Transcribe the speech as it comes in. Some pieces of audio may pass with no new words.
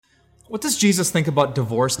What does Jesus think about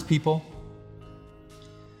divorced people?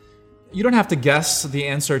 You don't have to guess the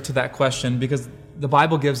answer to that question because the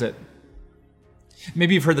Bible gives it.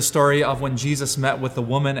 Maybe you've heard the story of when Jesus met with the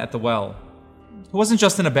woman at the well, who wasn't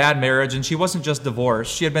just in a bad marriage and she wasn't just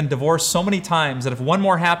divorced. She had been divorced so many times that if one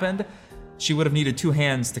more happened, she would have needed 2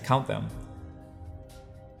 hands to count them.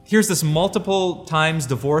 Here's this multiple times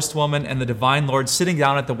divorced woman and the divine Lord sitting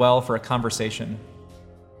down at the well for a conversation.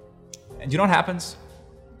 And you know what happens?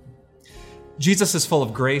 Jesus is full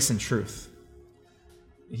of grace and truth.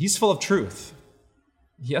 He's full of truth.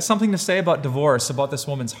 He has something to say about divorce, about this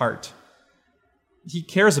woman's heart. He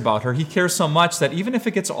cares about her. He cares so much that even if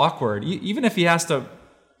it gets awkward, even if he has to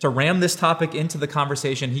ram this topic into the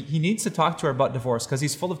conversation, he needs to talk to her about divorce because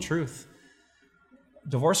he's full of truth.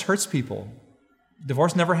 Divorce hurts people.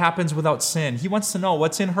 Divorce never happens without sin. He wants to know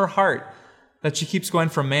what's in her heart that she keeps going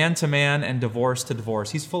from man to man and divorce to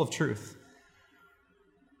divorce. He's full of truth.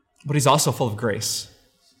 But he's also full of grace.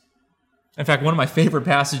 In fact, one of my favorite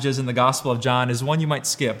passages in the Gospel of John is one you might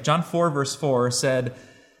skip. John 4, verse 4 said,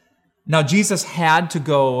 "Now Jesus had to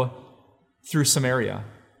go through Samaria."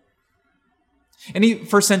 Any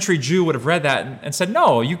first century Jew would have read that and said,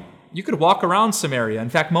 no, you could walk around Samaria.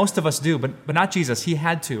 In fact, most of us do, but not Jesus. He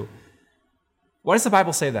had to. Why does the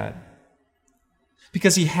Bible say that?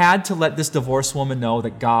 Because he had to let this divorced woman know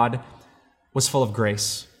that God was full of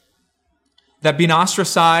grace. That being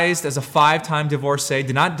ostracized as a 5-time divorcee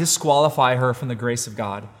did not disqualify her from the grace of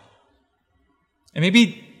God. And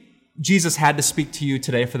maybe Jesus had to speak to you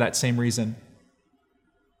today for that same reason.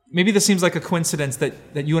 Maybe this seems like a coincidence that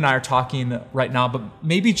you and I are talking right now, but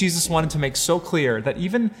maybe Jesus wanted to make so clear that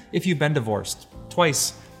even if you've been divorced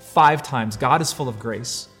twice, 5 times, God is full of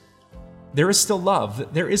grace. There is still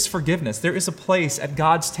love. There is forgiveness. There is a place at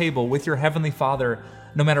God's table with your Heavenly Father,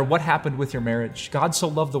 no matter what happened with your marriage. God so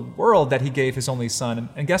loved the world that he gave his only son.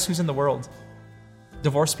 And guess who's in the world?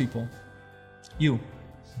 Divorced people. You.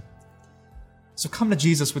 So come to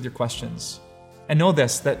Jesus with your questions. And know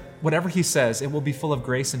this, that whatever he says, it will be full of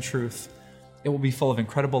grace and truth. It will be full of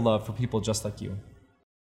incredible love for people just like you.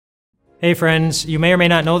 Hey friends, you may or may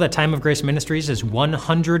not know that Time of Grace Ministries is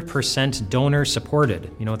 100% donor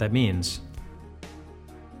supported. You know what that means?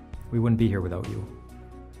 We wouldn't be here without you.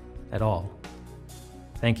 At all.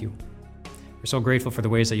 Thank you. We're so grateful for the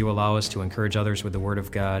ways that you allow us to encourage others with the Word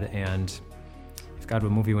of God, and if God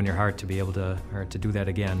would move you in your heart to be able to do that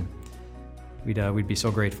again, we'd be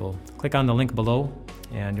so grateful. Click on the link below,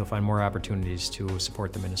 and you'll find more opportunities to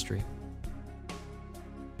support the ministry.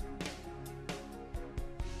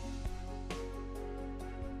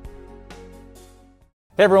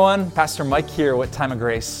 Hey everyone, Pastor Mike here with Time of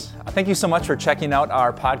Grace. Thank you so much for checking out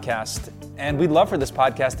our podcast, and we'd love for this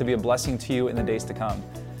podcast to be a blessing to you in the days to come.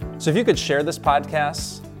 So if you could share this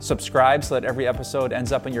podcast, subscribe so that every episode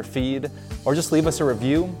ends up in your feed, or just leave us a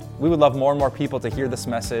review, we would love more and more people to hear this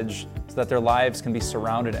message so that their lives can be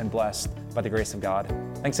surrounded and blessed by the grace of God.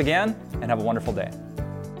 Thanks again, and have a wonderful day.